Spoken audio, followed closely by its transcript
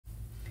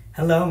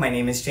Hello, my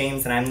name is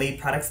James and I'm Lead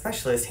Product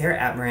Specialist here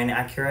at Marin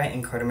Acura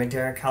in Corte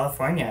Madera,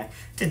 California.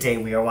 Today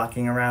we are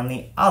walking around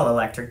the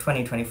all-electric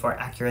 2024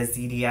 Acura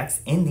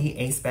ZDX in the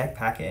A-Spec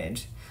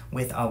package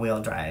with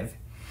all-wheel drive.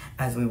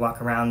 As we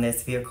walk around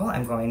this vehicle,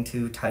 I'm going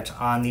to touch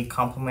on the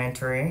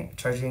complementary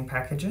charging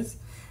packages,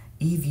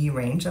 EV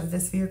range of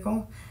this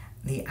vehicle,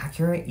 the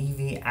Acura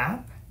EV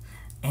app,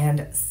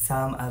 and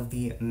some of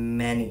the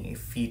many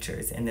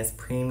features in this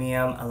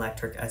premium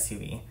electric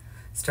SUV.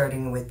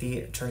 Starting with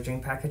the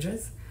charging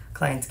packages,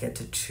 clients get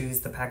to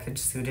choose the package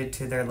suited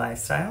to their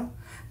lifestyle.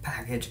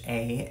 Package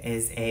A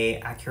is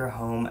a Acura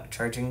home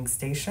charging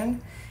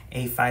station,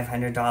 a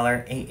 $500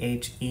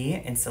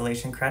 AHE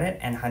installation credit,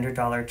 and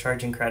 $100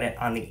 charging credit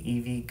on the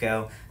EV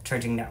Go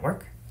charging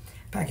network.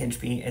 Package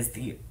B is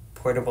the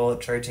portable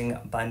charging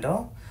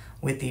bundle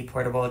with the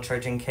portable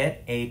charging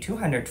kit, a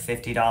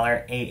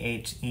 $250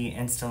 AHE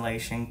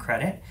installation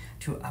credit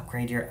to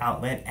upgrade your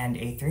outlet, and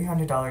a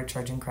 $300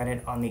 charging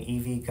credit on the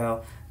EV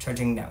Go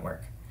charging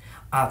network.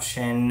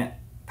 Option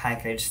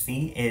Package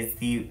C is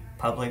the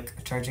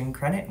public charging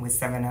credit with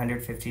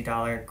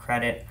 $750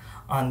 credit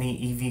on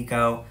the EV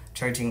Go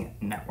charging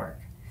network.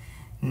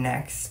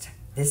 Next,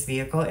 this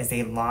vehicle is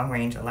a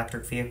long-range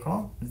electric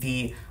vehicle.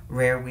 The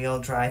rear-wheel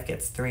drive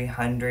gets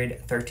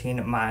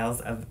 313 miles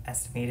of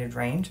estimated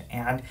range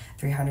and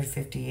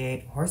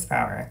 358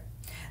 horsepower.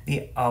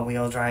 The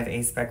all-wheel drive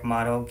A-Spec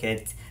model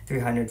gets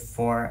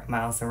 304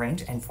 miles of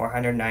range and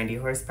 490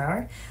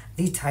 horsepower.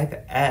 The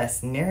Type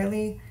S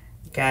nearly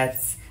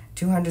gets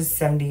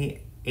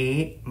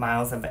 278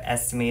 miles of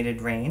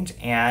estimated range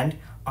and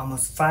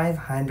almost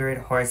 500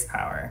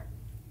 horsepower.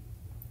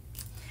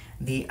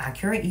 The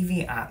Acura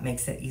EV app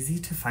makes it easy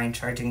to find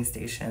charging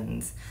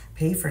stations,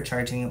 pay for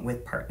charging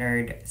with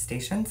partnered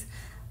stations.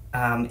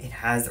 It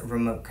has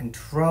remote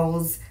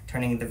controls,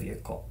 turning the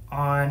vehicle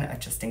on,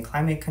 adjusting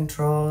climate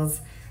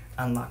controls,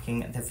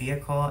 unlocking the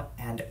vehicle,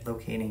 and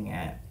locating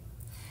it.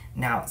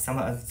 Now, some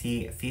of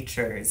the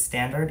features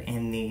standard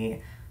in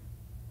the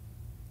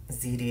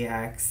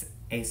ZDX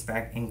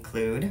A-Spec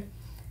include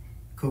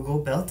Google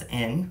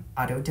built-in,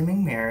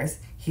 auto-dimming mirrors,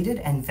 heated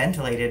and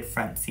ventilated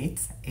front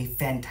seats, a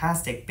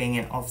fantastic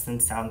Bang & Olufsen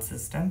sound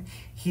system,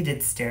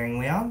 heated steering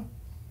wheel.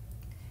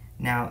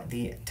 Now,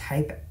 the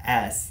Type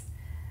S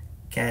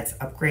gets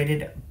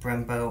upgraded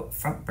Brembo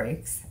front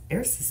brakes,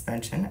 air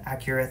suspension,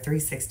 Acura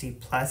 360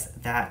 Plus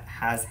that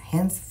has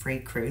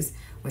hands-free cruise,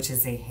 which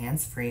is a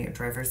hands-free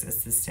driver's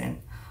assistant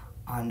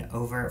on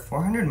over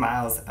 400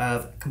 miles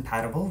of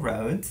compatible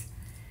roads.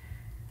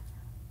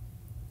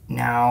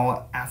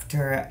 Now,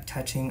 after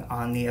touching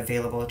on the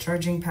available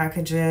charging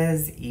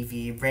packages,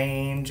 EV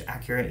range,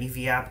 Acura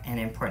EV app, and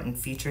important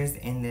features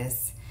in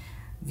this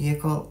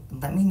vehicle,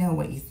 let me know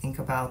what you think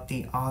about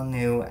the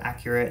all-new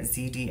Acura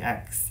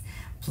ZDX.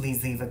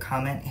 Please leave a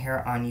comment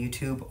here on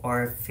YouTube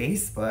or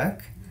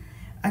Facebook.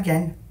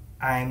 Again,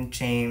 I'm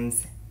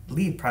James,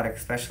 Lead Product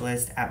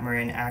Specialist at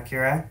Marin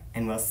Acura,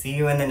 and we'll see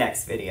you in the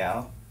next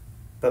video.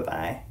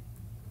 Bye-bye.